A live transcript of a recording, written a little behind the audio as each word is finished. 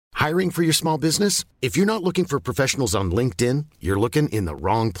Hiring for your small business? If you're not looking for professionals on LinkedIn, you're looking in the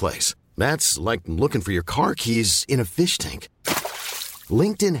wrong place. That's like looking for your car keys in a fish tank.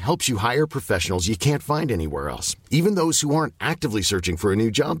 LinkedIn helps you hire professionals you can't find anywhere else, even those who aren't actively searching for a new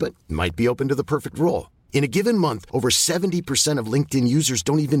job but might be open to the perfect role. In a given month, over 70% of LinkedIn users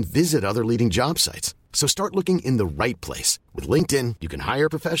don't even visit other leading job sites. So start looking in the right place. With LinkedIn, you can hire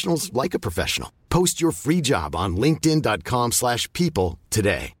professionals like a professional. Post your free job on linkedin.com/people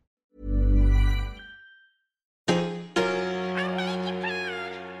today.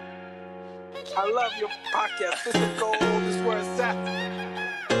 I love your podcast. This is gold. This is where it's at.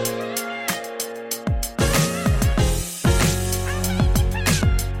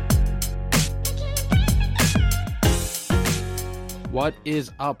 What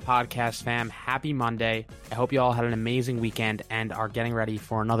is up, podcast fam? Happy Monday. I hope you all had an amazing weekend and are getting ready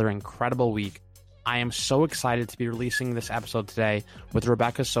for another incredible week. I am so excited to be releasing this episode today with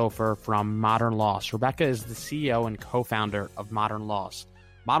Rebecca Soffer from Modern Loss. Rebecca is the CEO and co-founder of Modern Loss.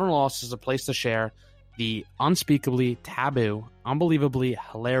 Modern Loss is a place to share the unspeakably taboo, unbelievably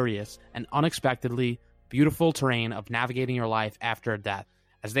hilarious, and unexpectedly beautiful terrain of navigating your life after a death.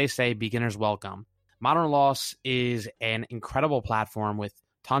 As they say, beginners welcome. Modern Loss is an incredible platform with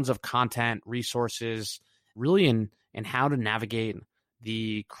tons of content, resources, really in how to navigate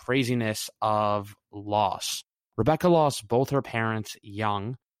the craziness of loss. Rebecca lost both her parents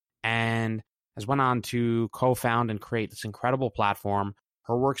young and has went on to co-found and create this incredible platform.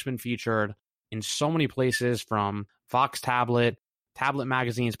 Her work's been featured in so many places, from Vox Tablet, Tablet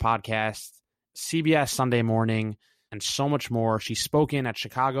Magazine's podcast, CBS Sunday Morning, and so much more. She's spoken at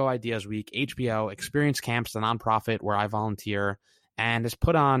Chicago Ideas Week, HBO, Experience Camps, the nonprofit where I volunteer, and has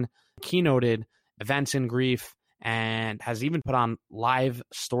put on keynoted events in grief and has even put on live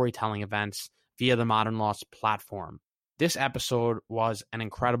storytelling events via the Modern Loss platform. This episode was an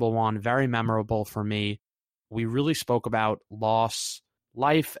incredible one, very memorable for me. We really spoke about loss,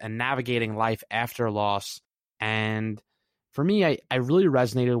 life, and navigating life after loss. And for me, I really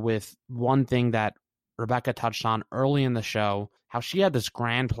resonated with one thing that Rebecca touched on early in the show, how she had this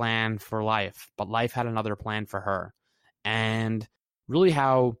grand plan for life, but life had another plan for her. And really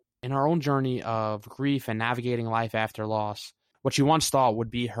how in her own journey of grief and navigating life after loss, what she once thought would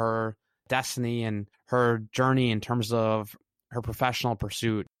be her destiny and her journey in terms of her professional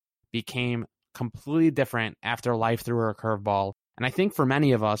pursuit became completely different after life threw her a curveball. And I think for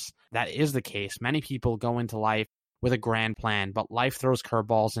many of us, that is the case. Many people go into life with a grand plan, but life throws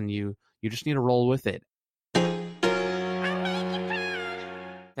curveballs and you just need to roll with it.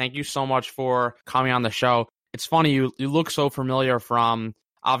 Thank you so much for coming on the show. It's funny, you look so familiar from,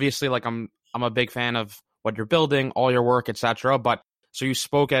 obviously, like I'm a big fan of what you're building, all your work, etc. But so you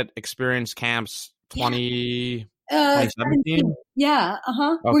spoke at Experience Camps 2017? Yeah,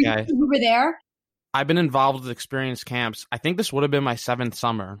 Okay. You were there? I've been involved with Experience Camps. I think this would have been my 7th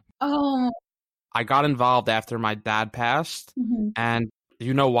summer. Oh. I got involved after my dad passed, and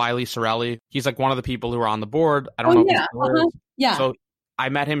you know Wiley Sorelli. He's like one of the people who are on the board. I don't know if he's Yeah. So I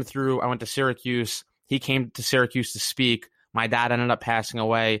met him I went to Syracuse. He came to Syracuse to speak. My dad ended up passing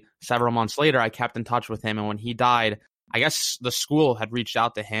away several months later. I kept in touch with him, and when he died, I guess the school had reached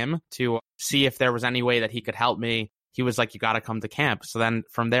out to him to see if there was any way that he could help me. He was like, "You got to come to camp." So then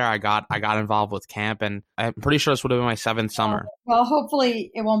from there, I got involved with camp, and I'm pretty sure this would have been my 7th summer. Well,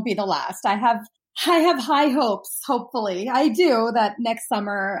 hopefully it won't be the last. I have high hopes. Hopefully, I do, that next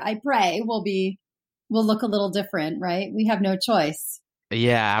summer, I pray, will look a little different, right? We have no choice.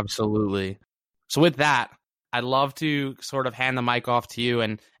 Yeah, absolutely. So with that, I'd love to sort of hand the mic off to you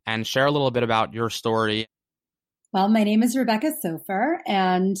and share a little bit about your story. Well, my name is Rebecca Soffer,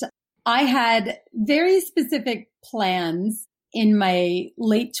 and I had very specific plans in my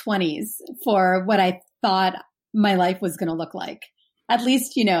late 20s for what I thought my life was going to look like, at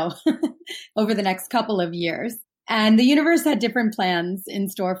least, over the next couple of years. And the universe had different plans in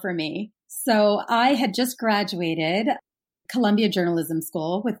store for me. So I had just graduated Columbia Journalism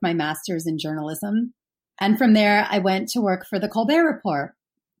School with my master's in journalism. And from there, I went to work for the Colbert Report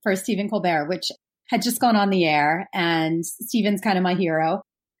for Stephen Colbert, which had just gone on the air. And Stephen's kind of my hero.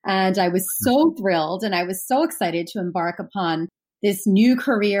 And I was so thrilled and I was so excited to embark upon this new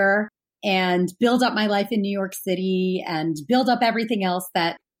career and build up my life in New York City and build up everything else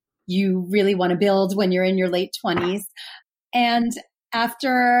that you really want to build when you're in your late 20s. And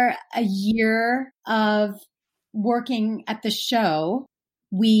after a year of working at the show,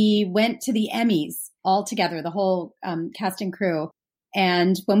 we went to the Emmys all together, the whole cast and crew.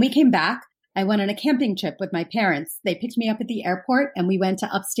 And when we came back, I went on a camping trip with my parents. They picked me up at the airport and we went to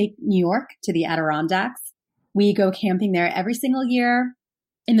upstate New York to the Adirondacks. We go camping there every single year.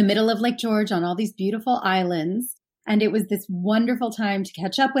 in the middle of Lake George on all these beautiful islands. And it was this wonderful time to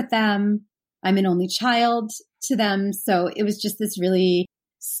catch up with them. I'm an only child to them. So it was just this really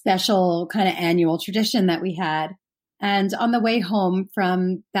special kind of annual tradition that we had. And on the way home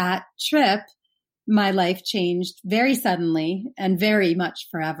from that trip, my life changed very suddenly and very much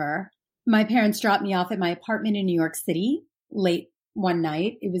forever. My parents dropped me off at my apartment in New York City late one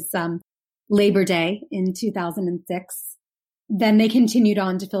night. It was Labor Day in 2006. Then they continued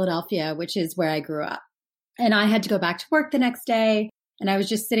on to Philadelphia, which is where I grew up. And I had to go back to work the next day. And I was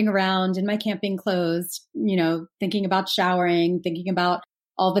just sitting around in my camping clothes, thinking about showering, thinking about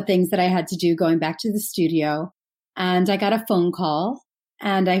all the things that I had to do going back to the studio. And I got a phone call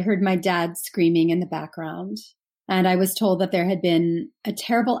and I heard my dad screaming in the background. And I was told that there had been a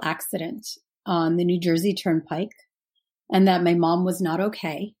terrible accident on the New Jersey Turnpike and that my mom was not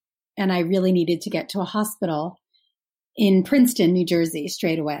okay. And I really needed to get to a hospital in Princeton, New Jersey,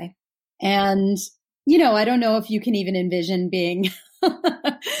 straight away. And, I don't know if you can even envision being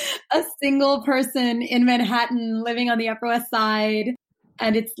a single person in Manhattan living on the Upper West Side.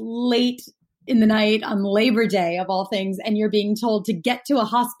 And it's late in the night on Labor Day of all things. And you're being told to get to a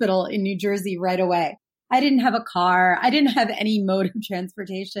hospital in New Jersey right away. I didn't have a car. I didn't have any mode of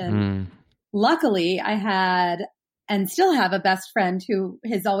transportation. Luckily, I had and still have a best friend who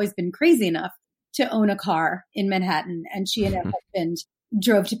has always been crazy enough to own a car in Manhattan. And she and her husband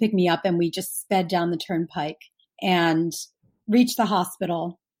drove to pick me up and we just sped down the turnpike and reached the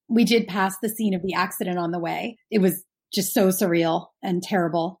hospital. We did pass the scene of the accident on the way. It was just so surreal and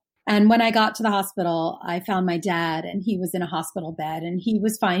terrible. And when I got to the hospital, I found my dad and he was in a hospital bed and he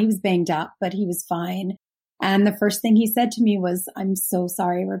was fine. He was banged up, but he was fine. And the first thing he said to me was, "I'm so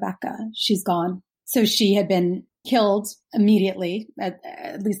sorry, Rebecca. She's gone." So she had been killed immediately.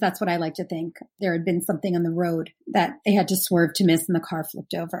 At least that's what I like to think. There had been something on the road that they had to swerve to miss and the car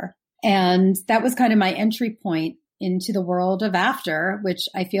flipped over. And that was kind of my entry point into the world of after, which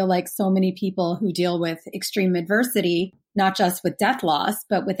I feel like so many people who deal with extreme adversity, not just with death loss,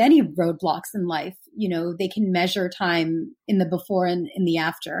 but with any roadblocks in life, they can measure time in the before and in the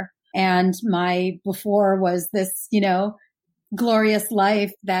after. And my before was this, glorious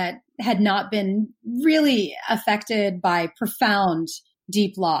life that had not been really affected by profound,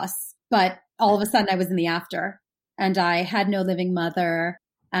 deep loss. But all of a sudden I was in the after and I had no living mother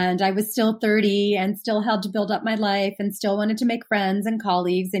and I was still 30 and still had to build up my life and still wanted to make friends and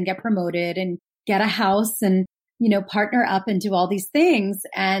colleagues and get promoted and get a house and, partner up and do all these things.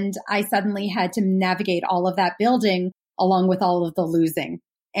 And I suddenly had to navigate all of that building along with all of the losing.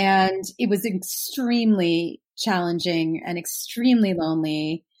 And it was extremely challenging and extremely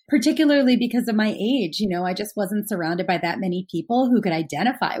lonely, particularly because of my age. I just wasn't surrounded by that many people who could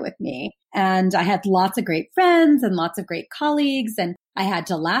identify with me. And I had lots of great friends and lots of great colleagues and I had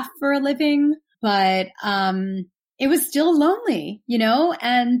to laugh for a living, but it was still lonely,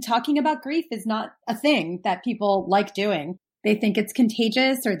 and talking about grief is not a thing that people like doing. They think it's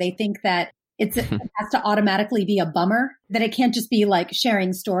contagious or they think that it has to automatically be a bummer, that it can't just be like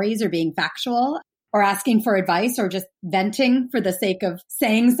sharing stories or being factual or asking for advice or just venting for the sake of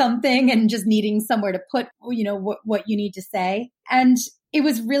saying something and just needing somewhere to put, what you need to say. And it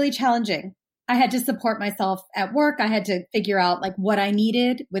was really challenging. I had to support myself at work. I had to figure out what I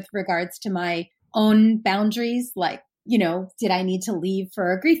needed with regards to my own boundaries. Did I need to leave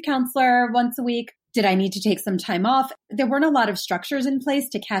for a grief counselor once a week? Did I need to take some time off? There weren't a lot of structures in place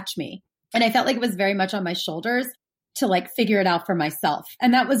to catch me. And I felt like it was very much on my shoulders to figure it out for myself.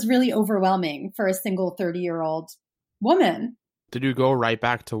 And that was really overwhelming for a single 30-year-old woman. Did you go right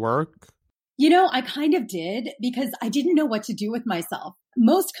back to work? I kind of did because I didn't know what to do with myself.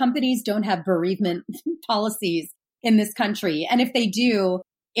 Most companies don't have bereavement policies in this country. And if they do,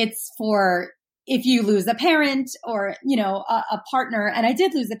 it's for if you lose a parent or, a partner. And I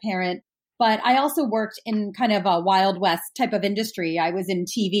did lose a parent, but I also worked in kind of a Wild West type of industry. I was in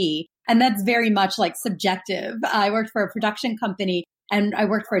TV. And that's very much subjective. I worked for a production company and I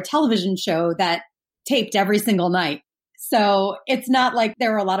worked for a television show that taped every single night. So it's not like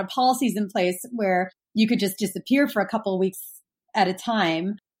there were a lot of policies in place where you could just disappear for a couple of weeks at a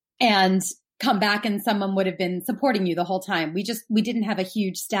time and come back and someone would have been supporting you the whole time. We didn't have a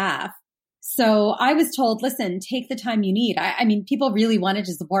huge staff. So I was told, listen, take the time you need. I mean, people really wanted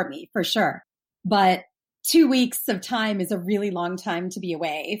to support me for sure, but 2 weeks of time is a really long time to be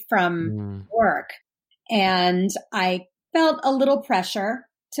away from work. And I felt a little pressure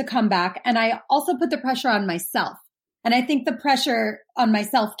to come back. And I also put the pressure on myself. And I think the pressure on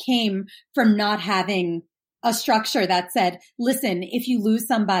myself came from not having a structure that said, listen, if you lose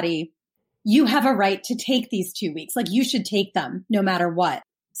somebody, you have a right to take these 2 weeks. You should take them no matter what.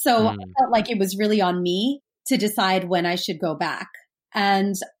 So I felt like it was really on me to decide when I should go back.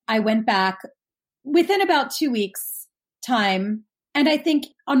 And I went back within about 2 weeks time. And I think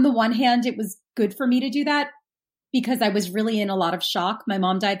on the one hand, it was good for me to do that because I was really in a lot of shock. My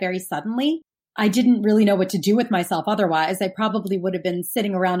mom died very suddenly. I didn't really know what to do with myself. Otherwise, I probably would have been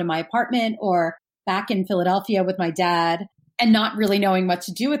sitting around in my apartment or back in Philadelphia with my dad and not really knowing what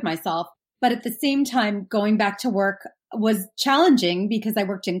to do with myself. But at the same time, going back to work was challenging because I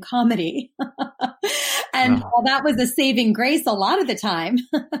worked in comedy. And while that was a saving grace a lot of the time,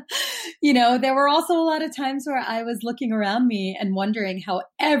 there were also a lot of times where I was looking around me and wondering how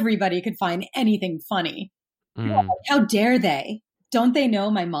everybody could find anything funny. How dare they? Don't they know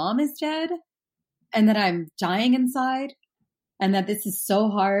my mom is dead and that I'm dying inside and that this is so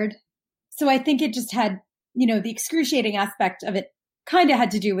hard? So I think it just had, the excruciating aspect of it kind of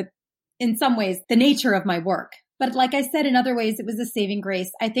had to do with, in some ways, the nature of my work. But like I said, in other ways, it was a saving grace.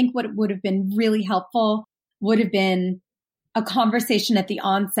 I think what would have been really helpful would have been a conversation at the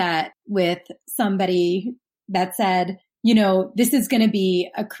onset with somebody that said, this is going to be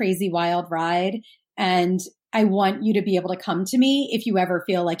a crazy wild ride. And I want you to be able to come to me if you ever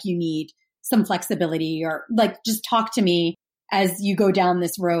feel like you need some flexibility or like just talk to me as you go down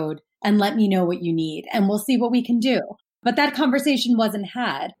this road and let me know what you need and we'll see what we can do. But that conversation wasn't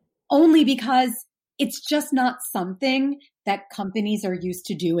had only because it's just not something that companies are used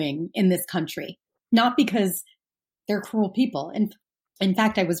to doing in this country, not because they're cruel people. And in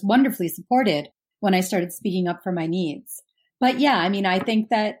fact, I was wonderfully supported when I started speaking up for my needs. But yeah, I think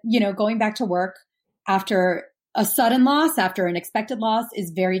that, going back to work after a sudden loss, after an expected loss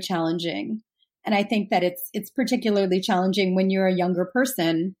is very challenging. And I think that it's particularly challenging when you're a younger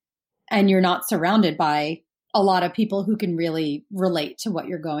person and you're not surrounded by a lot of people who can really relate to what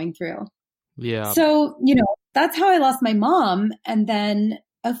you're going through. Yeah. So, that's how I lost my mom. And then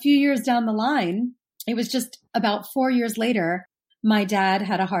a few years down the line, it was just about 4 years later, my dad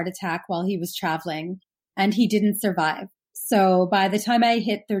had a heart attack while he was traveling and he didn't survive. So by the time I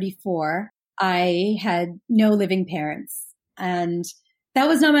hit 34, I had no living parents. And that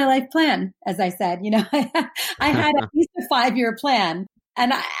was not my life plan. As I said, I had at least a 5-year plan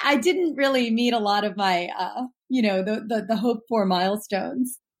and I didn't really meet a lot of my, the hoped for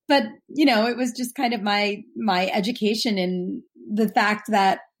milestones. But, it was just kind of my education in the fact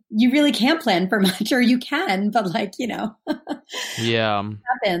that you really can't plan for much, or you can, but yeah, it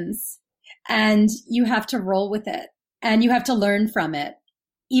happens and you have to roll with it and you have to learn from it.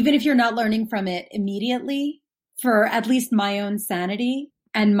 Even if you're not learning from it immediately, for at least my own sanity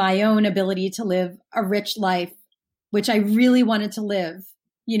and my own ability to live a rich life, which I really wanted to live,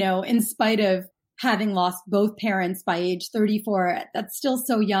 in spite of having lost both parents by age 34, that's still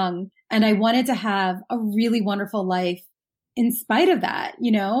so young. And I wanted to have a really wonderful life in spite of that,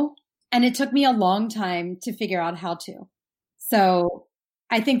 and it took me a long time to figure out how to. So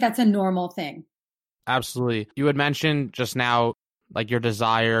I think that's a normal thing. Absolutely. You had mentioned just now, like your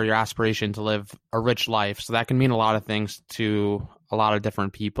desire, your aspiration to live a rich life. So that can mean a lot of things to a lot of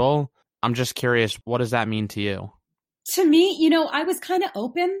different people. I'm just curious, what does that mean to you? To me, I was kind of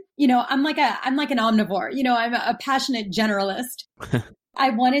open. I'm like an omnivore. I'm a passionate generalist.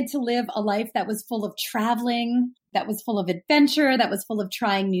 I wanted to live a life that was full of traveling, that was full of adventure, that was full of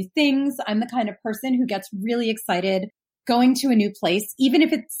trying new things. I'm the kind of person who gets really excited going to a new place, even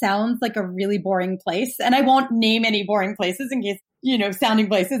if it sounds like a really boring place. And I won't name any boring places in case, sounding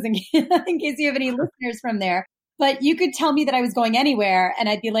places in case you have any listeners from there. But you could tell me that I was going anywhere and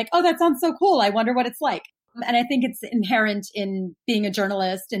I'd be like, oh, that sounds so cool. I wonder what it's like. And I think it's inherent in being a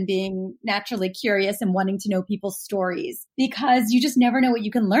journalist and being naturally curious and wanting to know people's stories, because you just never know what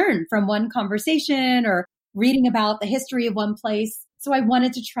you can learn from one conversation or reading about the history of one place. So I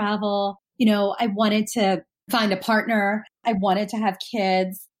wanted to travel. I wanted to find a partner. I wanted to have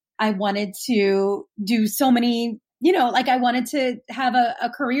kids. I wanted to do so many, I wanted to have a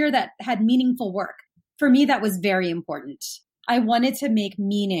career that had meaningful work. For me, that was very important. I wanted to make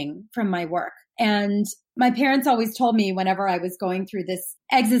meaning from my work. And my parents always told me whenever I was going through this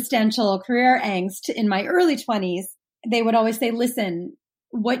existential career angst in my early 20s, they would always say, listen,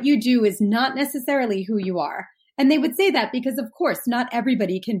 what you do is not necessarily who you are. And they would say that because, of course, not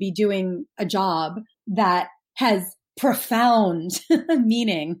everybody can be doing a job that has profound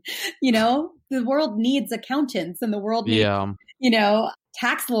meaning. The world needs accountants and the world needs,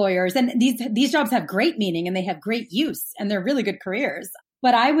 tax lawyers. And these jobs have great meaning and they have great use and they're really good careers.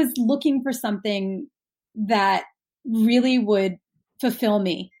 But I was looking for something that really would fulfill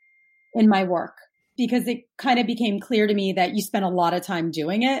me in my work, because it kind of became clear to me that you spent a lot of time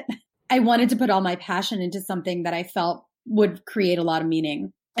doing it. I wanted to put all my passion into something that I felt would create a lot of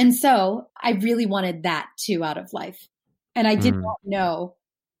meaning. And so I really wanted that too out of life. And I did not know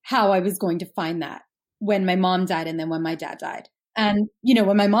how I was going to find that when my mom died and then when my dad died. And,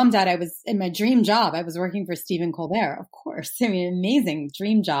 when my mom died, I was in my dream job. I was working for Stephen Colbert, of course. I mean, amazing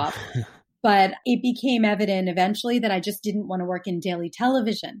dream job. But it became evident eventually that I just didn't want to work in daily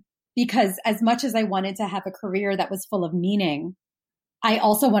television, because as much as I wanted to have a career that was full of meaning, I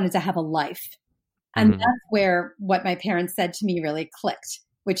also wanted to have a life. And that's where what my parents said to me really clicked,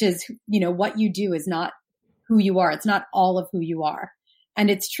 which is, what you do is not who you are. It's not all of who you are. And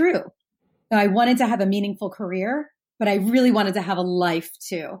it's true. I wanted to have a meaningful career, but I really wanted to have a life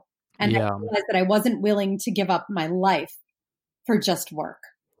too. And I realized that I wasn't willing to give up my life for just work,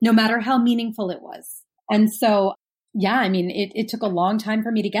 no matter how meaningful it was. And so, it took a long time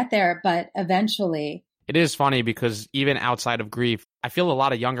for me to get there, but eventually. It is funny because even outside of grief, I feel a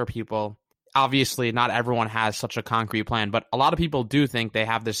lot of younger people, obviously not everyone has such a concrete plan, but a lot of people do think they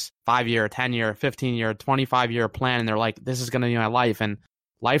have this 5-year, 10-year, 15-year, 25-year plan. And they're like, this is going to be my life. And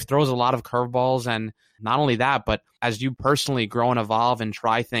life throws a lot of curveballs. And not only that, but as you personally grow and evolve and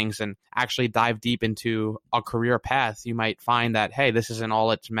try things and actually dive deep into a career path, you might find that, hey, this isn't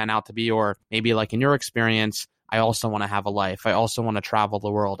all it's meant out to be. Or maybe like in your experience, I also want to have a life. I also want to travel the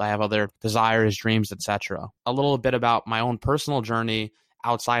world. I have other desires, dreams, etc. A little bit about my own personal journey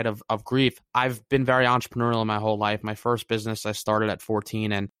outside of grief. I've been very entrepreneurial in my whole life. My first business I started at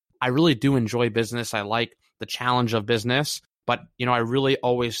 14, and I really do enjoy business. I like the challenge of business, but I really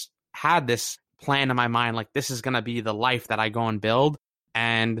always had this plan in my mind, like this is going to be the life that I go and build.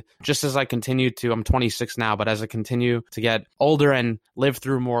 And just as I continue to, I'm 26 now, but as I continue to get older and live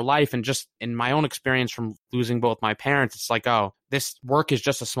through more life, and just in my own experience from losing both my parents, it's like, oh, this work is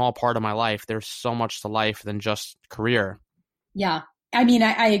just a small part of my life. There's so much to life than just career. Yeah. I mean,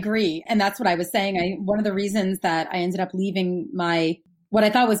 I agree. And that's what I was saying. One of the reasons that I ended up leaving what I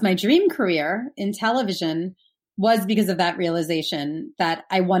thought was my dream career in television was because of that realization that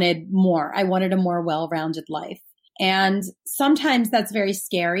I wanted more. I wanted a more well-rounded life. And sometimes that's very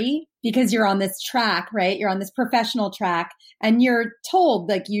scary because you're on this track, right? You're on this professional track and you're told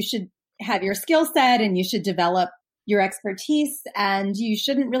like you should have your skill set and you should develop your expertise and you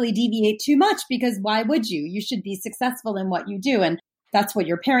shouldn't really deviate too much, because why would you? You should be successful in what you do. And that's what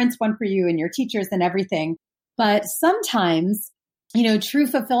your parents want for you and your teachers and everything. But sometimes, true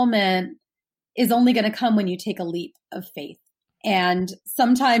fulfillment is only going to come when you take a leap of faith. And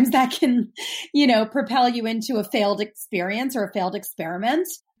sometimes that can, propel you into a failed experience or a failed experiment.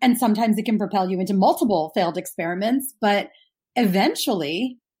 And sometimes it can propel you into multiple failed experiments. But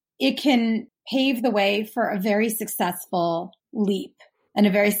eventually it can pave the way for a very successful leap and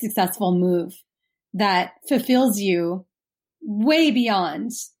a very successful move that fulfills you way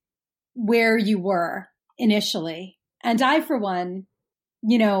beyond where you were initially. And I, for one,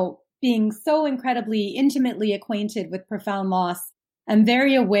 being so incredibly intimately acquainted with profound loss, I'm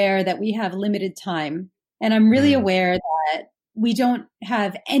very aware that we have limited time. And I'm really aware that we don't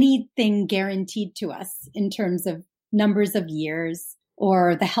have anything guaranteed to us in terms of numbers of years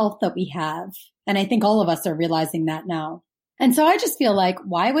or the health that we have. And I think all of us are realizing that now. And so I just feel like,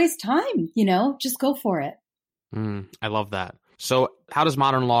 why waste time? Just go for it. I love that. So how does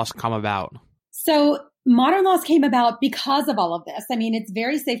Modern Loss come about? So Modern Loss came about because of all of this. I mean, it's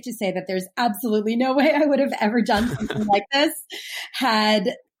very safe to say that there's absolutely no way I would have ever done something like this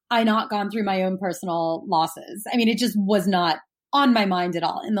had I not gone through my own personal losses. I mean, it just was not on my mind at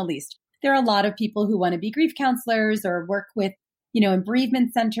all in the least. There are a lot of people who want to be grief counselors or work with, in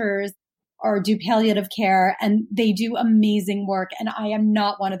bereavement centers or do palliative care, and they do amazing work. And I am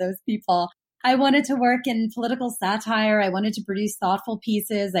not one of those people. I wanted to work in political satire. I wanted to produce thoughtful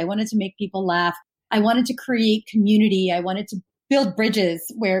pieces. I wanted to make people laugh. I wanted to create community. I wanted to build bridges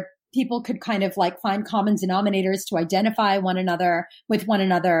where people could kind of like find common denominators to identify with one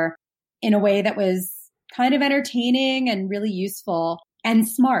another in a way that was kind of entertaining and really useful and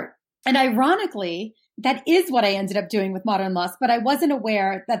smart. And ironically, that is what I ended up doing with Modern Loss, but I wasn't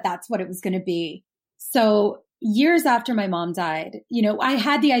aware that that's what it was going to be. So years after my mom died, I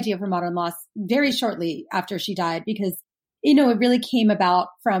had the idea for Modern Loss very shortly after she died because, it really came about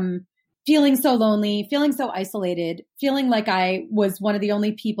from feeling so lonely, feeling so isolated, feeling like I was one of the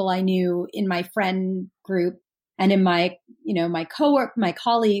only people I knew in my friend group and in my, my coworker, my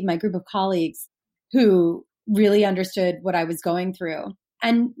colleague, my group of colleagues who really understood what I was going through,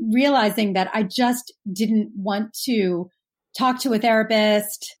 and realizing that I just didn't want to talk to a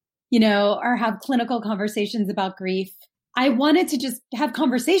therapist, or have clinical conversations about grief. I wanted to just have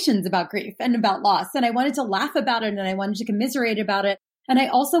conversations about grief and about loss. And I wanted to laugh about it and I wanted to commiserate about it. And I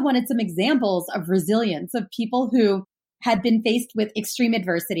also wanted some examples of resilience, of people who had been faced with extreme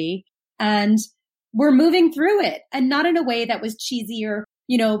adversity and were moving through it, and not in a way that was cheesy or,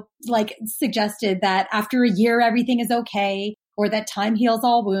 like suggested that after a year, everything is okay or that time heals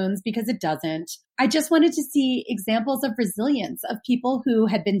all wounds, because it doesn't. I just wanted to see examples of resilience of people who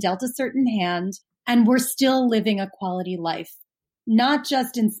had been dealt a certain hand and were still living a quality life, not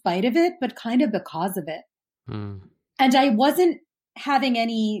just in spite of it, but kind of because of it. And I wasn't having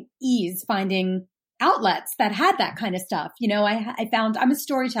any ease finding outlets that had that kind of stuff. I found I'm a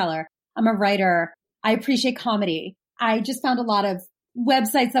storyteller. I'm a writer. I appreciate comedy. I just found a lot of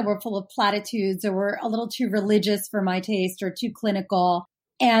websites that were full of platitudes or were a little too religious for my taste or too clinical.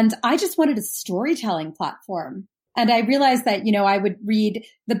 And I just wanted a storytelling platform. And I realized that, I would read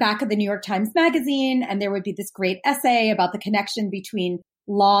the back of the New York Times Magazine, and there would be this great essay about the connection between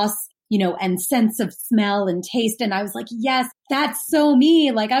loss, and sense of smell and taste. And I was like, yes, that's so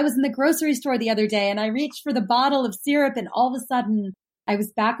me. Like, I was in the grocery store the other day and I reached for the bottle of syrup, and all of a sudden I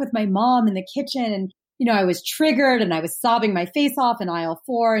was back with my mom in the kitchen, and I was triggered and I was sobbing my face off in aisle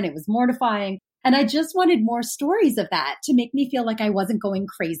 4, and it was mortifying. And I just wanted more stories of that to make me feel like I wasn't going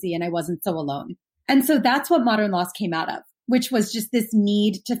crazy and I wasn't so alone. And so that's what Modern Loss came out of, which was just this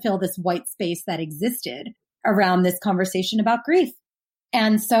need to fill this white space that existed around this conversation about grief.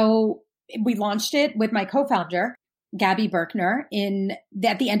 And so we launched it with my co-founder, Gabby Berkner,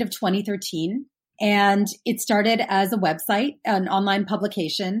 at the end of 2013. And it started as a website, an online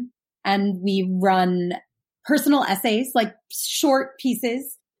publication. And we run personal essays, like short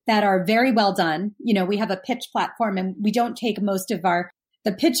pieces that are very well done. We have a pitch platform, and we don't take most of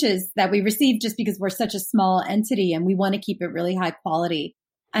the pitches that we receive just because we're such a small entity and we want to keep it really high quality.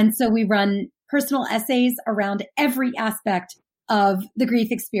 And so we run personal essays around every aspect of the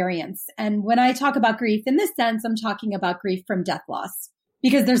grief experience. And when I talk about grief in this sense, I'm talking about grief from death loss,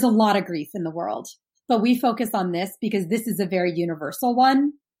 because there's a lot of grief in the world. But we focus on this because this is a very universal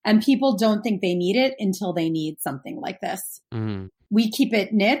one. And people don't think they need it until they need something like this. We keep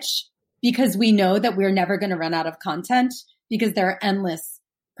it niche because we know that we're never going to run out of content, because there are endless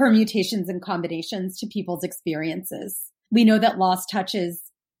permutations and combinations to people's experiences. We know that loss touches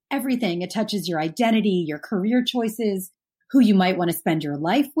everything. It touches your identity, your career choices, who you might want to spend your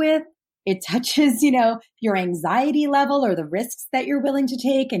life with. It touches, your anxiety level or the risks that you're willing to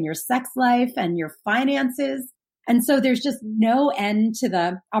take, and your sex life and your finances. And so there's just no end to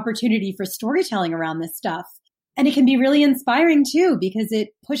the opportunity for storytelling around this stuff. And it can be really inspiring too, because it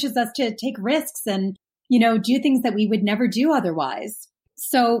pushes us to take risks and, do things that we would never do otherwise.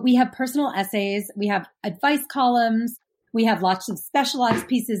 So we have personal essays, we have advice columns, we have lots of specialized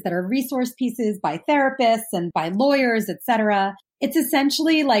pieces that are resource pieces by therapists and by lawyers, etc. It's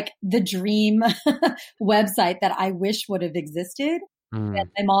essentially like the dream website that I wish would have existed when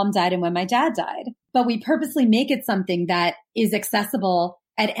my mom died and when my dad died. But we purposely make it something that is accessible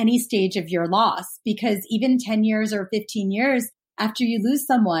at any stage of your loss, because even 10 years or 15 years after you lose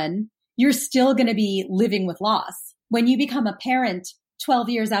someone, you're still going to be living with loss. When you become a parent 12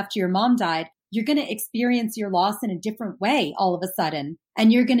 years after your mom died, you're going to experience your loss in a different way all of a sudden.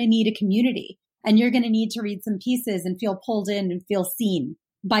 And you're going to need a community, and you're going to need to read some pieces and feel pulled in and feel seen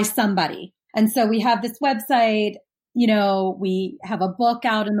by somebody. And so we have this website, we have a book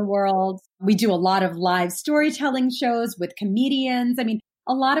out in the world. We do a lot of live storytelling shows with comedians. I mean,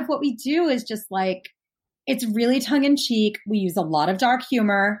 a lot of what we do is just like, it's really tongue in cheek. We use a lot of dark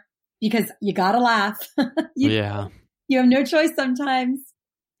humor because you got to laugh. You have no choice sometimes.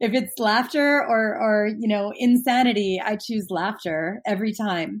 If it's laughter or insanity, I choose laughter every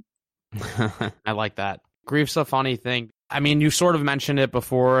time. I like that. Grief's a funny thing. I mean, you sort of mentioned it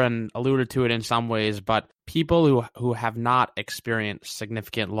before and alluded to it in some ways, but people who have not experienced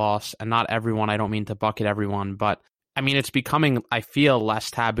significant loss, and not everyone, I don't mean to bucket everyone, but I mean, it's becoming, I feel, less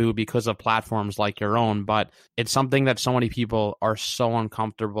taboo because of platforms like your own, but it's something that so many people are so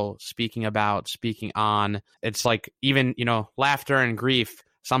uncomfortable speaking about, speaking on. It's like even, laughter and grief,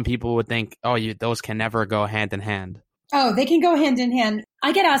 some people would think, those can never go hand in hand. Oh, they can go hand in hand.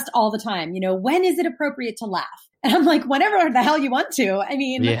 I get asked all the time, when is it appropriate to laugh? And I'm like, whenever the hell you want to. I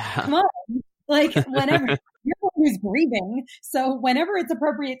mean, come on. Like, whenever. You're the one who's grieving. So whenever it's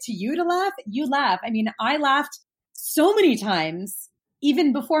appropriate to you to laugh, you laugh. I mean, I laughed so many times,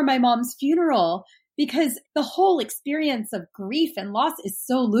 even before my mom's funeral, because the whole experience of grief and loss is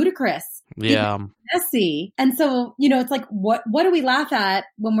so ludicrous. Yeah. It's messy. And so, it's like, what do we laugh at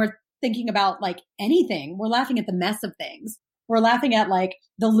when we're thinking about like anything? We're laughing at the mess of things. We're laughing at like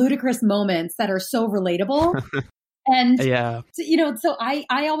the ludicrous moments that are so relatable. And, so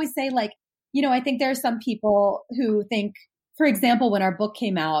I always say like, I think there are some people who think, for example, when our book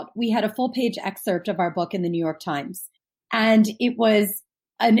came out, we had a full page excerpt of our book in the New York Times. And it was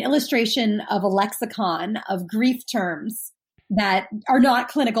an illustration of a lexicon of grief terms that are not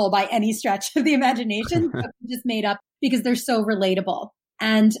clinical by any stretch of the imagination, but just made up because they're so relatable.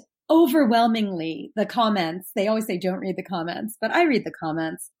 And overwhelmingly, the comments, they always say don't read the comments, but I read the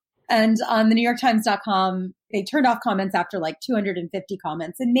comments. And on the NewYorkTimes.com, they turned off comments after like 250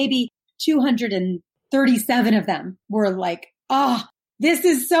 comments, and maybe 237 of them were like, oh, this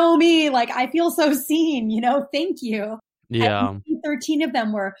is so me. Like, I feel so seen, thank you. Yeah. And 13 of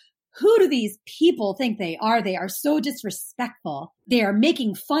them were, who do these people think they are? They are so disrespectful. They are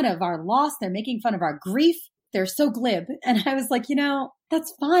making fun of our loss. They're making fun of our grief. They're so glib. And I was like,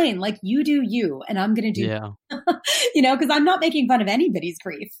 that's fine. Like, you do you, and I'm going to do, because I'm not making fun of anybody's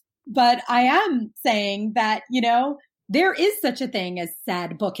grief. But I am saying that, there is such a thing as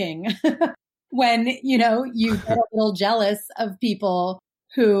sad booking when, you get a little jealous of people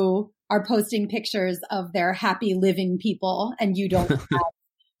who are posting pictures of their happy living people and you don't have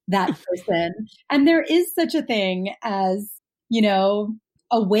that person. And there is such a thing as, a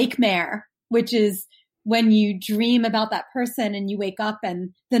wakemare, which is when you dream about that person and you wake up and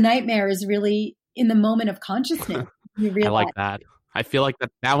the nightmare is really in the moment of consciousness. You realize. I like that. I feel like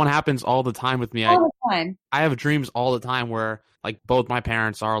that one happens all the time with me. All the time. I have dreams all the time where like both my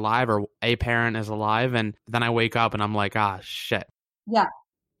parents are alive or a parent is alive. And then I wake up and I'm like, shit. Yeah.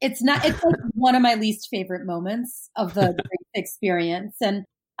 It's like one of my least favorite moments of the grief experience. And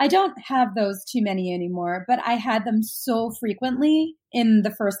I don't have those too many anymore, but I had them so frequently in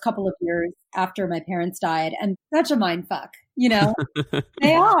the first couple of years after my parents died. And such a mind fuck,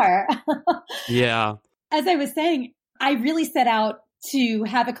 they are. Yeah. As I was saying, I really set out to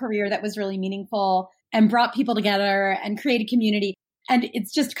have a career that was really meaningful and brought people together and created community. And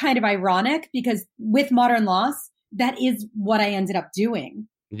it's just kind of ironic because with Modern Loss, that is what I ended up doing.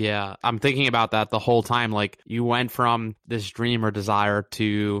 Yeah, I'm thinking about that the whole time. Like, you went from this dream or desire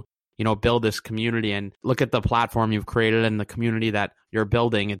to, build this community, and look at the platform you've created and the community that you're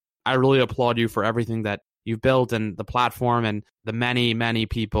building. I really applaud you for everything that you've built and the platform and the many, many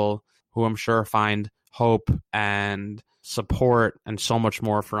people who I'm sure find hope and support and so much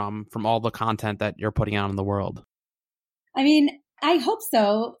more from all the content that you're putting out in the world. I mean, I hope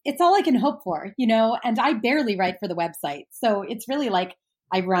so. It's all I can hope for, and I barely write for the website. So it's really like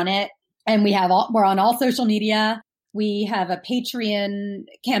I run it, and we're on all social media. We have a Patreon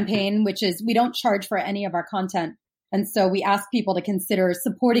campaign, which is we don't charge for any of our content. And so we ask people to consider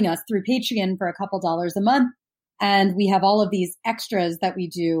supporting us through Patreon for a couple dollars a month. And we have all of these extras that we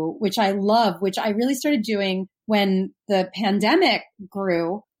do, which I love, which I really started doing when the pandemic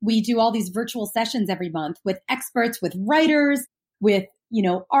grew. We do all these virtual sessions every month with experts, with writers, with,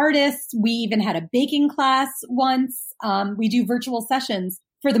 artists. We even had a baking class once. We do virtual sessions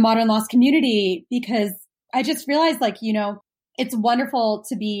for the Modern Loss community because I just realized it's wonderful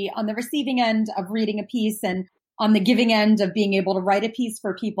to be on the receiving end of reading a piece and on the giving end of being able to write a piece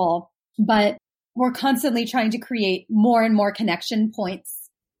for people. But we're constantly trying to create more and more connection points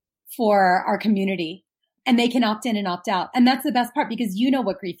for our community, and they can opt in and opt out. And that's the best part because you know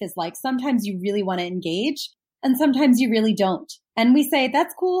what grief is like. Sometimes you really want to engage and sometimes you really don't. And we say,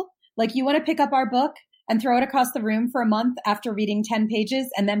 that's cool. Like, you want to pick up our book and throw it across the room for a month after reading 10 pages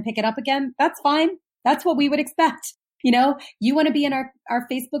and then pick it up again. That's fine. That's what we would expect. You want to be in our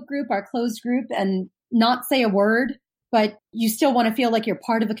Facebook group, our closed group, and not say a word, but you still want to feel like you're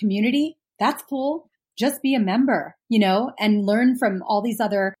part of a community. That's cool. Just be a member, and learn from all these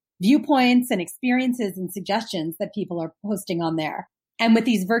other viewpoints and experiences and suggestions that people are posting on there. And with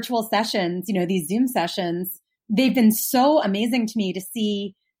these virtual sessions, these Zoom sessions, they've been so amazing to me to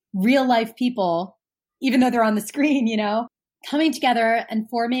see real life people, even though they're on the screen, coming together and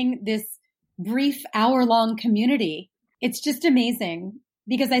forming this brief hour-long community. It's just amazing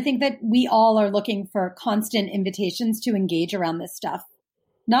because I think that we all are looking for constant invitations to engage around this stuff.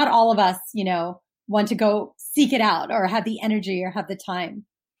 Not all of us, want to go seek it out or have the energy or have the time.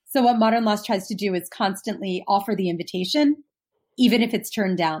 So what Modern Loss tries to do is constantly offer the invitation, even if it's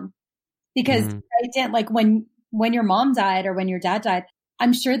turned down. Because right, Dan, like when your mom died or when your dad died,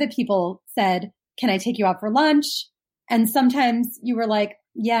 I'm sure that people said, can I take you out for lunch? And sometimes you were like,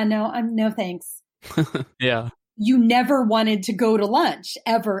 yeah, no thanks. Yeah. You never wanted to go to lunch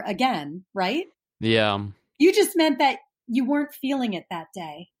ever again, right? Yeah. You just meant that you weren't feeling it that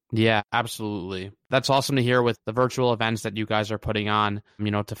day. Yeah, absolutely. That's awesome to hear with the virtual events that you guys are putting on,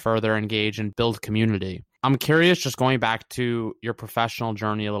 to further engage and build community. I'm curious, just going back to your professional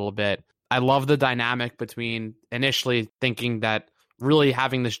journey a little bit. I love the dynamic between initially thinking that really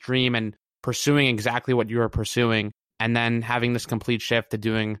having this dream and pursuing exactly what you were pursuing, and then having this complete shift to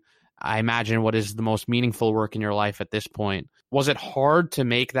doing I imagine what is the most meaningful work in your life at this point. Was it hard to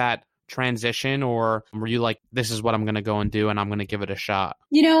make that transition, or were you like, this is what I'm going to go and do and I'm going to give it a shot?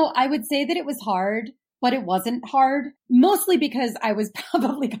 I would say that it was hard, but it wasn't hard, mostly because I was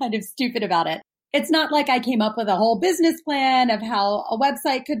probably kind of stupid about it. It's not like I came up with a whole business plan of how a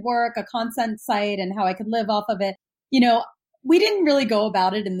website could work, a content site, and how I could live off of it. We didn't really go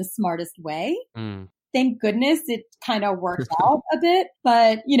about it in the smartest way. Thank goodness it kind of worked out a bit.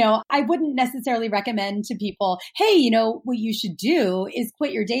 But, I wouldn't necessarily recommend to people, hey, what you should do is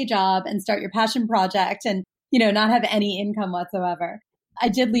quit your day job and start your passion project and, not have any income whatsoever. I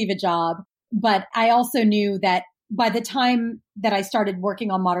did leave a job, but I also knew that by the time that I started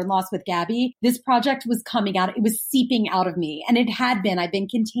working on Modern Loss with Gabby, this project was coming out. It was seeping out of me, and it had been. I've been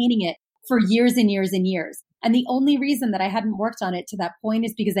containing it for years and years and years. And the only reason that I hadn't worked on it to that point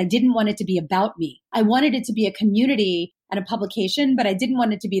is because I didn't want it to be about me. I wanted it to be a community and a publication, but I didn't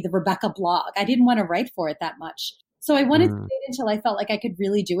want it to be the Rebecca blog. I didn't want to write for it that much. So I wanted to wait until I felt like I could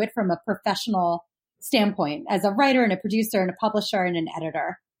really do it from a professional standpoint as a writer and a producer and a publisher and an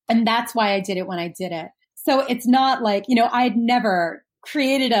editor. And that's why I did it when I did it. So it's not like, I'd never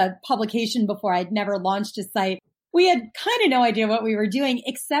created a publication before. I'd never launched a site. We had kind of no idea what we were doing,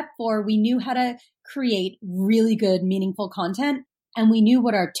 except for we knew how to create really good, meaningful content. And we knew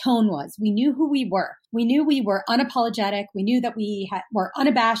what our tone was. We knew who we were. We knew we were unapologetic. We knew that we were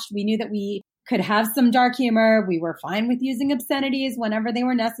unabashed. We knew that we could have some dark humor. We were fine with using obscenities whenever they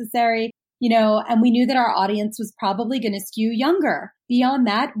were necessary, and we knew that our audience was probably going to skew younger. Beyond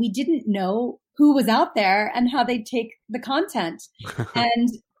that, we didn't know who was out there and how they'd take the content. And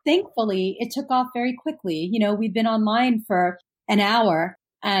thankfully, it took off very quickly. We've been online for an hour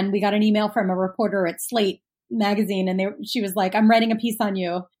and we got an email from a reporter at Slate magazine, and she was like, I'm writing a piece on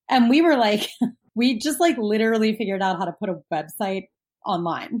you. And we were like, we just literally figured out how to put a website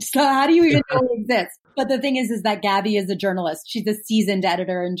online. So how do you even know it exists? But the thing is that Gabby is a journalist. She's a seasoned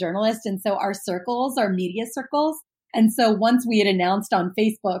editor and journalist. And so our circles are media circles. And so once we had announced on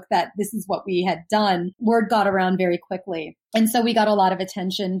Facebook that this is what we had done, word got around very quickly. And so we got a lot of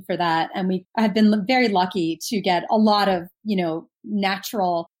attention for that. And we have been very lucky to get a lot of,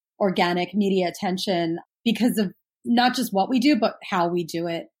 natural, organic media attention because of not just what we do, but how we do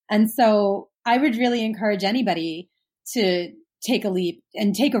it. And so I would really encourage anybody to take a leap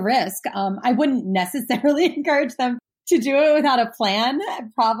and take a risk. I wouldn't necessarily encourage them to do it without a plan,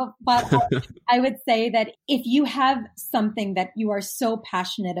 but I would say that if you have something that you are so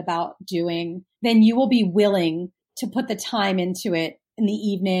passionate about doing, then you will be willing to put the time into it in the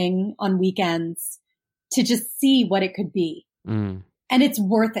evening, on weekends, to just see what it could be. And it's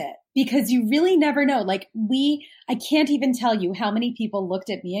worth it because you really never know. I can't even tell you how many people looked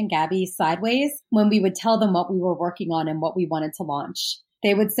at me and Gabby sideways when we would tell them what we were working on and what we wanted to launch.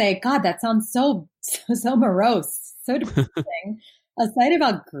 They would say, God, that sounds so morose, so depressing. A site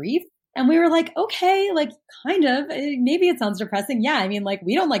about grief. And we were like, okay, kind of, maybe it sounds depressing. Yeah.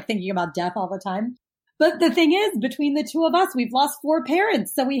 We don't like thinking about death all the time. But the thing is, between the two of us, we've lost 4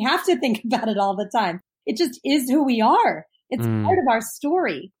 parents. So we have to think about it all the time. It just is who we are. It's part of our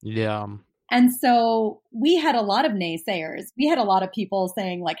story. Yeah. And so we had a lot of naysayers. We had a lot of people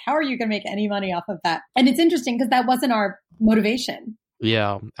saying how are you going to make any money off of that? And it's interesting because that wasn't our motivation.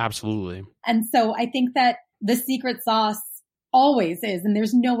 Yeah, absolutely. And so I think that the secret sauce always is, and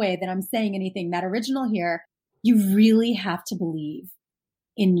there's no way that I'm saying anything that original here, you really have to believe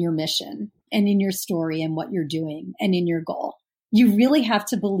in your mission and in your story and what you're doing and in your goal. You really have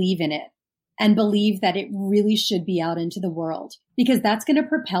to believe in it and believe that it really should be out into the world, because that's going to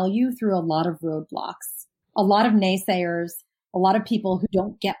propel you through a lot of roadblocks, a lot of naysayers, a lot of people who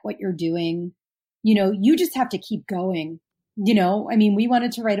don't get what you're doing. You just have to keep going. We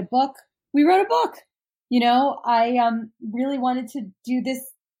wanted to write a book. We wrote a book. I really wanted to do this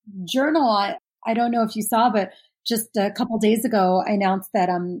journal. I don't know if you saw, but just a couple of days ago, I announced that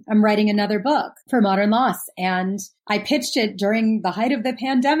I'm writing another book for Modern Loss. And I pitched it during the height of the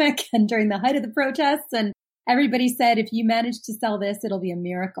pandemic and during the height of the protests. And everybody said, if you manage to sell this, it'll be a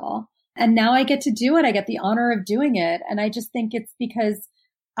miracle. And now I get to do it. I get the honor of doing it. And I just think it's because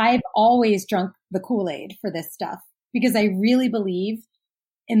I've always drunk the Kool-Aid for this stuff, because I really believe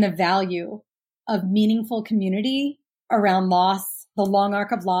in the value of meaningful community around loss, the long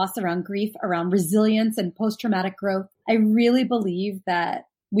arc of loss, around grief, around resilience and post-traumatic growth. I really believe that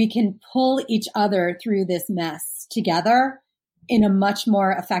we can pull each other through this mess together in a much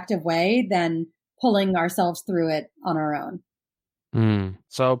more effective way than pulling ourselves through it on our own.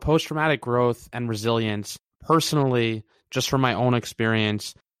 So post-traumatic growth and resilience, personally, just from my own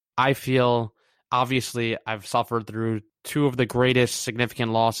experience, I feel obviously I've suffered through two of the greatest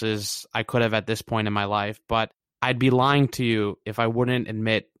significant losses I could have at this point in my life, but I'd be lying to you if I wouldn't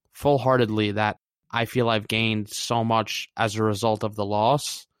admit full-heartedly that I feel I've gained so much as a result of the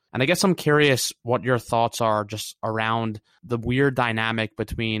loss. And I guess I'm curious what your thoughts are just around the weird dynamic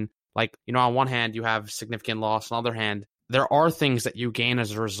between, like, you know, on one hand, you have significant loss. On the other hand, there are things that you gain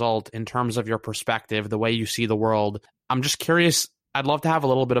as a result in terms of your perspective, the way you see the world. I'm just curious. I'd love to have a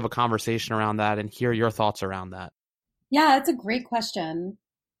little bit of a conversation around that and hear your thoughts around that. Yeah, it's a great question.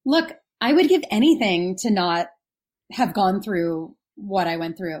 Look, I would give anything to not have gone through what I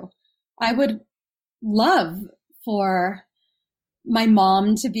went through. I would love for my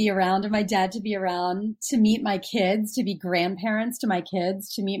mom to be around and my dad to be around, to meet my kids, to be grandparents to my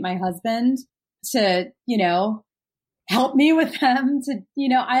kids, to meet my husband, to, you know, help me with them, to, you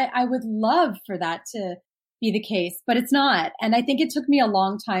know, I would love for that to be the case, but it's not. And I think it took me a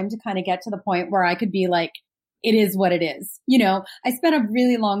long time to kind of get to the point where I could be like, it is what it is. You know, I spent a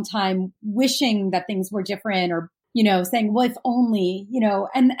really long time wishing that things were different, or, you know, saying, well, if only, you know,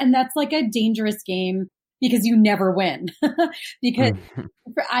 and that's like a dangerous game because you never win. Because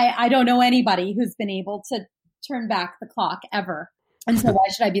I don't know anybody who's been able to turn back the clock ever. And so why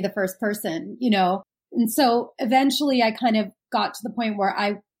should I be the first person, you know? And so eventually I kind of got to the point where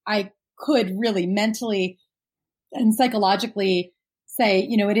I could really mentally and psychologically say,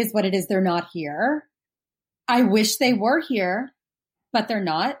 you know, it is what it is. They're not here. I wish they were here, but they're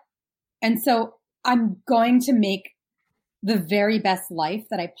not. And so I'm going to make the very best life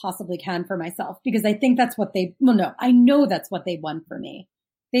that I possibly can for myself, because I think that's what I know that's what they'd want for me.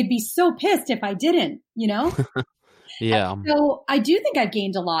 They'd be so pissed if I didn't, you know? Yeah. And so I do think I've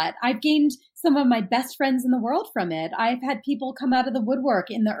gained a lot. I've gained some of my best friends in the world from it. I've had people come out of the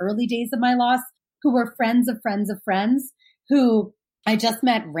woodwork in the early days of my loss who were friends of friends of friends, who I just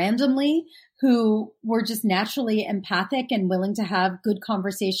met randomly, who were just naturally empathic and willing to have good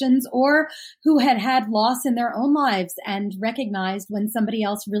conversations, or who had had loss in their own lives and recognized when somebody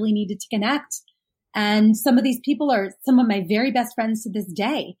else really needed to connect. And some of these people are some of my very best friends to this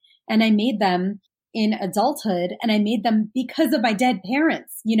day. And I made them in adulthood, and I made them because of my dead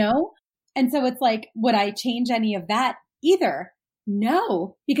parents, you know? And so it's like, would I change any of that either?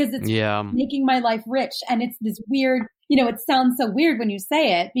 No, because it's making my life rich. And it's this weird, you know, it sounds so weird when you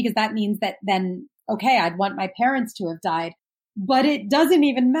say it, because that means that then, okay, I'd want my parents to have died, but it doesn't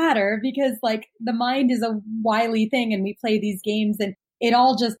even matter, because like the mind is a wily thing and we play these games and it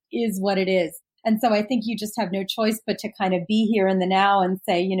all just is what it is. And so I think you just have no choice but to kind of be here in the now and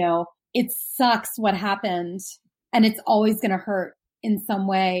say, you know, it sucks what happened and it's always going to hurt in some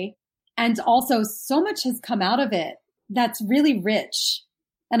way. And also so much has come out of it that's really rich.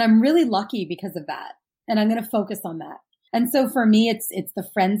 And I'm really lucky because of that. And I'm going to focus on that. And so for me, it's the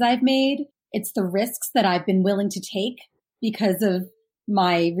friends I've made. It's the risks that I've been willing to take because of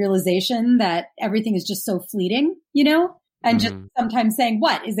my realization that everything is just so fleeting, you know, and just sometimes saying,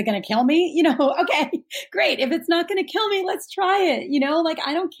 what, is it going to kill me? You know, okay, great. If it's not going to kill me, let's try it. You know, like,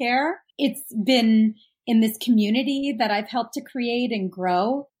 I don't care. It's been in this community that I've helped to create and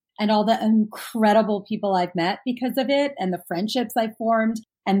grow, and all the incredible people I've met because of it, and the friendships I've formed,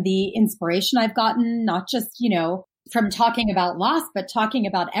 and the inspiration I've gotten, not just, you know, from talking about loss, but talking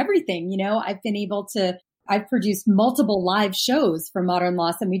about everything. You know, I've produced multiple live shows for Modern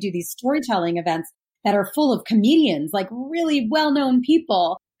Loss, and we do these storytelling events that are full of comedians, like really well-known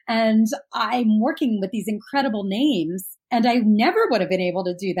people. And I'm working with these incredible names, and I never would have been able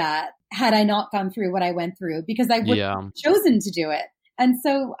to do that had I not gone through what I went through, because I wouldn't have chosen to do it. And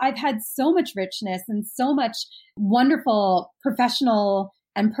so I've had so much richness and so much wonderful professional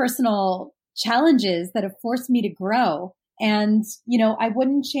and personal challenges that have forced me to grow. And, you know, I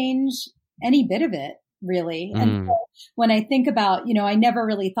wouldn't change any bit of it, really. And so when I think about, you know, I never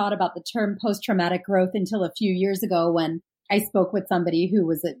really thought about the term post-traumatic growth until a few years ago, when I spoke with somebody who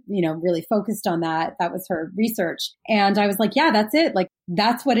was, you know, really focused on that. That was her research. And I was like, yeah, that's it. Like,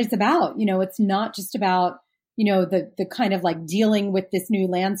 that's what it's about. You know, it's not just about, you know, the kind of like dealing with this new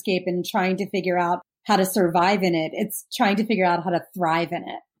landscape and trying to figure out how to survive in it. It's trying to figure out how to thrive in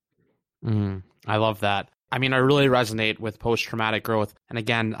it. I love that. I mean, I really resonate with post-traumatic growth. And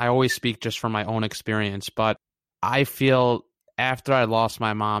again, I always speak just from my own experience, but I feel after I lost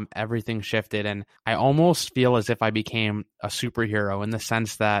my mom, everything shifted. And I almost feel as if I became a superhero, in the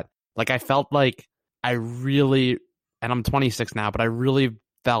sense that, like, I felt like I really, and I'm 26 now, but I really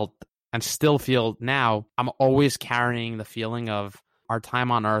felt and still feel now, I'm always carrying the feeling of our time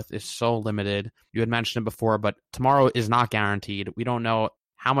on earth is so limited. You had mentioned it before, but tomorrow is not guaranteed. We don't know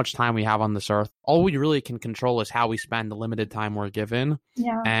how much time we have on this earth. All we really can control is how we spend the limited time we're given.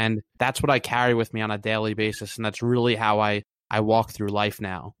 Yeah. And that's what I carry with me on a daily basis. And that's really how I walk through life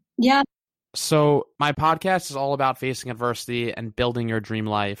now. Yeah. So my podcast is all about facing adversity and building your dream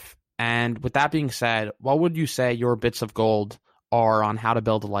life. And with that being said, what would you say your bits of gold are on how to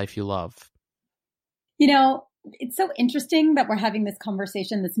build a life you love? You know, it's so interesting that we're having this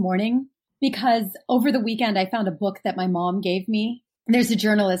conversation this morning because over the weekend, I found a book that my mom gave me. There's a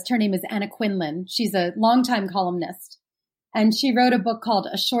journalist. Her name is Anna Quinlan. She's a longtime columnist. And she wrote a book called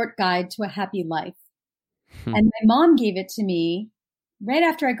A Short Guide to a Happy Life. And my mom gave it to me right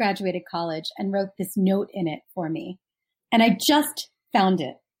after I graduated college and wrote this note in it for me. And I just found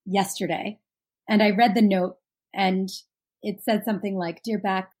it yesterday. And I read the note and it said something like, "Dear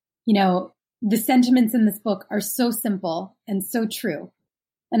Beck, you know, the sentiments in this book are so simple and so true.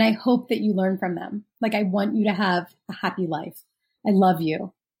 And I hope that you learn from them. Like, I want you to have a happy life. I love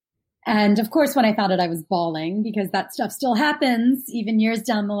you." And of course, when I found it, I was bawling because that stuff still happens even years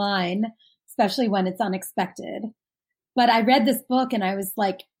down the line, especially when it's unexpected. But I read this book and I was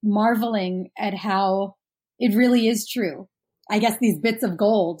like marveling at how it really is true. I guess these bits of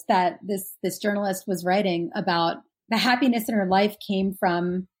gold that this journalist was writing about the happiness in her life came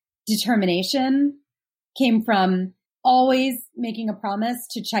from determination, came from always making a promise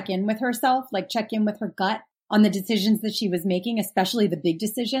to check in with herself, like check in with her gut on the decisions that she was making, especially the big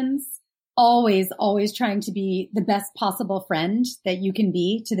decisions. Always trying to be the best possible friend that you can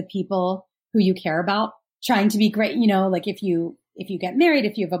be to the people who you care about. Trying to be great, you know, like if you get married,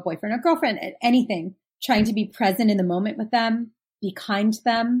 if you have a boyfriend or girlfriend, anything, trying to be present in the moment with them, be kind to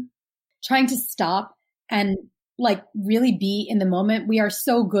them, trying to stop and like really be in the moment. We are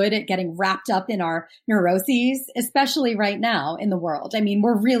so good at getting wrapped up in our neuroses, especially right now in the world. I mean,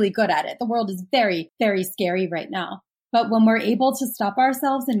 we're really good at it. The world is very, very scary right now. But when we're able to stop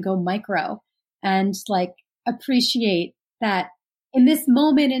ourselves and go micro and like appreciate that in this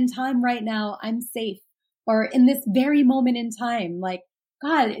moment in time right now, I'm safe. Or in this very moment in time, like,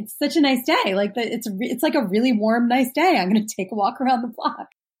 God, it's such a nice day. Like it's like a really warm, nice day. I'm going to take a walk around the block.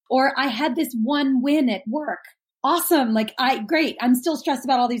 Or I had this one win at work. Awesome. Like great. I'm still stressed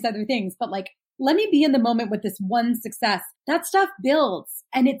about all these other things, but like, let me be in the moment with this one success. That stuff builds.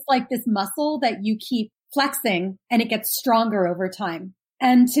 And it's like this muscle that you keep flexing and it gets stronger over time.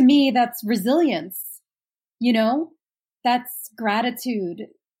 And to me, that's resilience. You know, that's gratitude.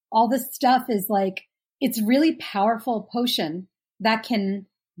 All this stuff is like, it's really powerful potion that can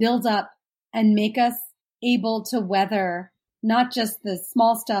build up and make us able to weather not just the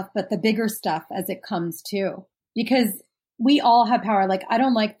small stuff, but the bigger stuff as it comes too. Because we all have power. Like, I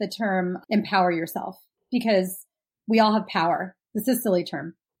don't like the term empower yourself because we all have power. This is a silly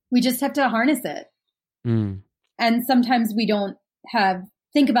term. We just have to harness it. And sometimes we don't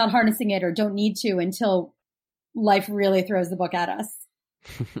think about harnessing it or don't need to until life really throws the book at us.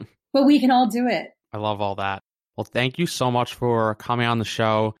 But we can all do it. I love all that. Well, thank you so much for coming on the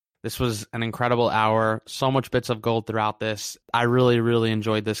show. This was an incredible hour. So much bits of gold throughout this. I really, really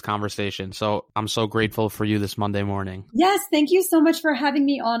enjoyed this conversation. So I'm so grateful for you this Monday morning. Yes. Thank you so much for having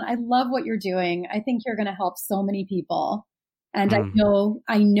me on. I love what you're doing. I think you're going to help so many people. And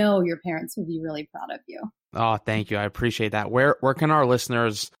I know your parents would be really proud of you. Oh, thank you. I appreciate that. Where can our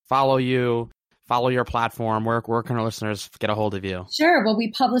listeners follow you? Follow your platform? Where can our listeners get a hold of you? Sure. Well, we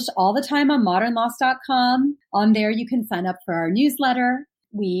publish all the time on modernloss.com. On there, you can sign up for our newsletter.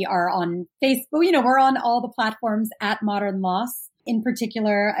 We are on Facebook. You know, we're on all the platforms at Modern Loss. In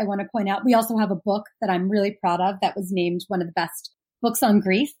particular, I want to point out, we also have a book that I'm really proud of that was named one of the best books on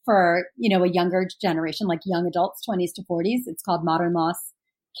grief for, you know, a younger generation, like young adults, 20s to 40s. It's called Modern Loss,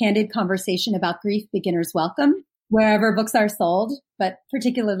 Candid Conversation About Grief, Beginner's Welcome. Wherever books are sold, but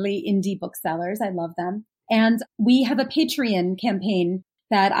particularly indie booksellers. I love them. And we have a Patreon campaign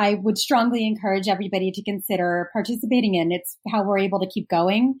that I would strongly encourage everybody to consider participating in. It's how we're able to keep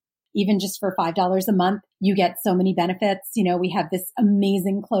going. Even just for $5 a month, you get so many benefits. You know, we have this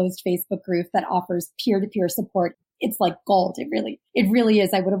amazing closed Facebook group that offers peer-to-peer support. It's like gold. It really is.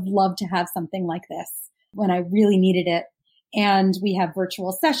 I would have loved to have something like this when I really needed it. And we have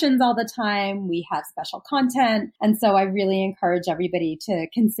virtual sessions all the time. We have special content. And so I really encourage everybody to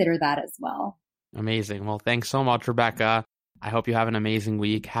consider that as well. Amazing. Well, thanks so much, Rebecca. I hope you have an amazing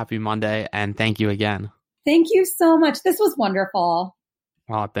week. Happy Monday. And thank you again. Thank you so much. This was wonderful.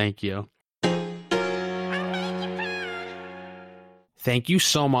 Oh, thank you. Thank you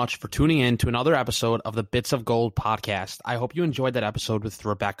so much for tuning in to another episode of the Bits of Gold podcast. I hope you enjoyed that episode with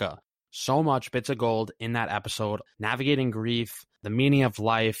Rebecca. So much bits of gold in that episode, navigating grief, the meaning of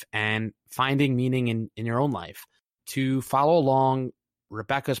life, and finding meaning in your own life. To follow along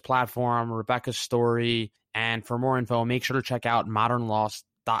Rebecca's platform, Rebecca's story. And for more info, make sure to check out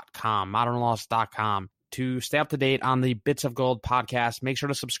modernlost.com, To stay up to date on the Bits of Gold podcast, make sure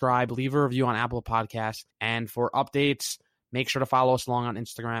to subscribe, leave a review on Apple Podcasts. And for updates, make sure to follow us along on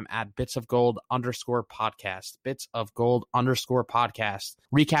Instagram at bitsofgold_podcast, bitsofgold_podcast.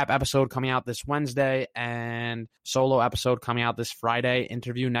 Recap episode coming out this Wednesday and solo episode coming out this Friday,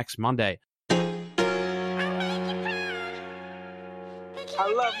 interview next Monday. I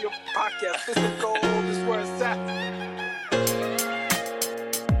love your podcast. Bits of Gold is where it's at.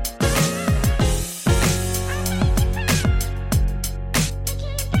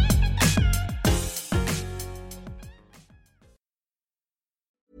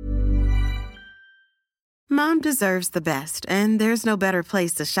 Mom deserves the best, and there's no better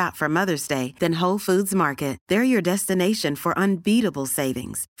place to shop for Mother's Day than Whole Foods Market. They're your destination for unbeatable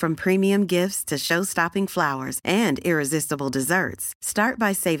savings, from premium gifts to show-stopping flowers and irresistible desserts. Start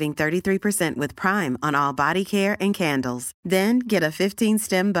by saving 33% with Prime on all body care and candles. Then get a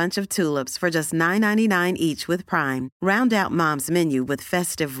 15-stem bunch of tulips for just $9.99 each with Prime. Round out Mom's menu with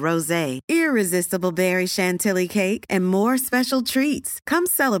festive rosé, irresistible berry chantilly cake, and more special treats. Come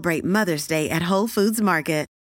celebrate Mother's Day at Whole Foods Market.